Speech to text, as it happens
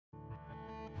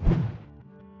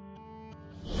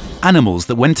Animals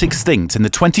that went extinct in the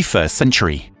 21st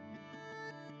century.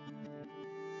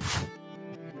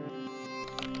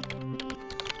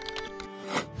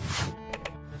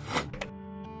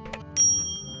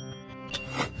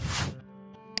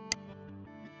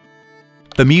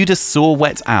 Bermuda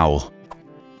SAW-WHET owl.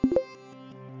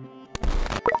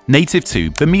 Native to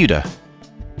Bermuda.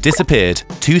 Disappeared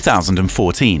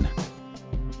 2014.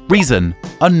 Reason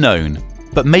unknown,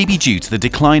 but maybe due to the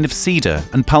decline of cedar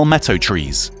and palmetto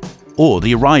trees, or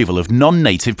the arrival of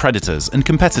non-native predators and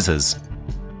competitors.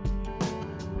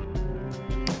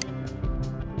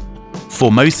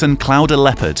 Formosan clouder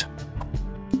leopard.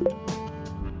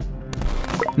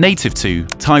 Native to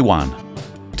Taiwan.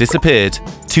 Disappeared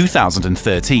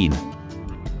 2013.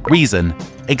 Reason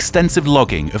extensive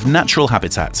logging of natural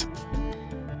habitat.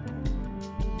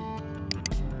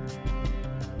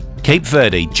 Cape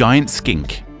Verde giant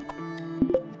skink.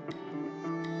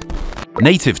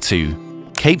 Native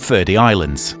to Cape Verde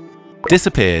Islands.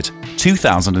 Disappeared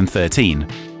 2013.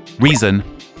 Reason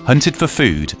hunted for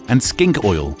food and skink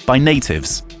oil by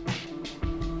natives.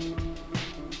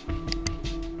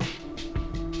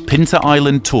 Pinta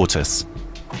Island tortoise.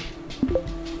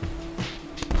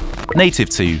 Native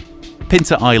to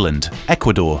Pinta Island,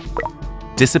 Ecuador.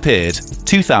 Disappeared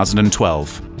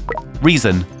 2012.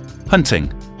 Reason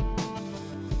hunting.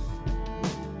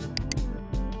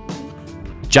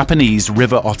 Japanese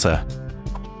river otter.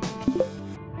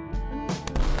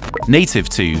 Native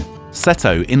to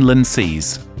Seto Inland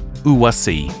Seas, Uwa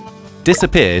Sea.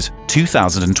 Disappeared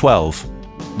 2012.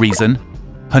 Reason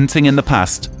hunting in the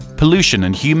past, pollution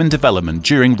and human development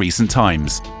during recent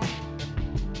times.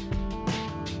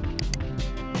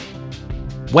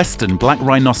 Western black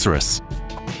rhinoceros.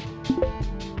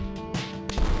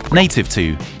 Native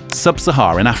to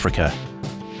Sub-Saharan Africa.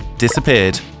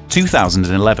 Disappeared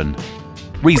 2011.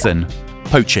 Reason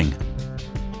poaching.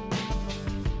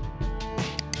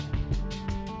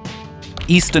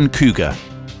 Eastern cougar.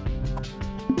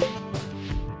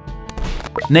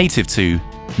 Native to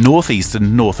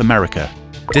northeastern North America.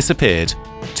 Disappeared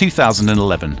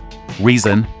 2011.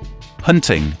 Reason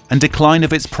hunting and decline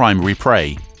of its primary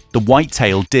prey, the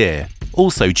white-tailed deer,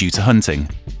 also due to hunting.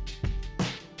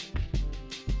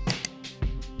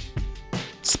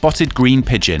 Spotted green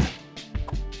pigeon.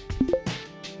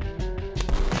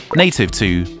 Native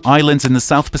to islands in the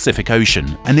South Pacific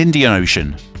Ocean and Indian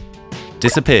Ocean.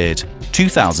 Disappeared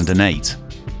 2008.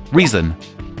 Reason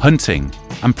hunting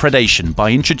and predation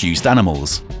by introduced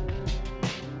animals.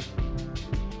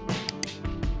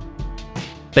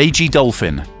 Beige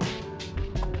dolphin.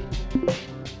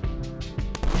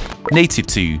 Native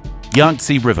to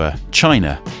Yangtze River,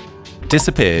 China.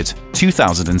 Disappeared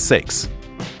 2006.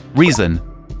 Reason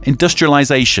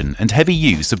industrialization and heavy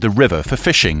use of the river for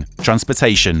fishing,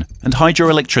 transportation and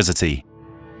hydroelectricity.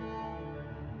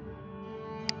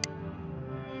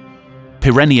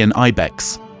 Pyrenean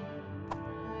ibex.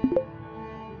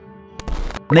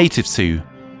 Native to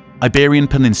Iberian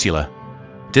Peninsula.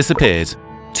 Disappeared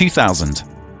 2000.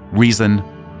 Reason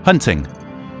hunting.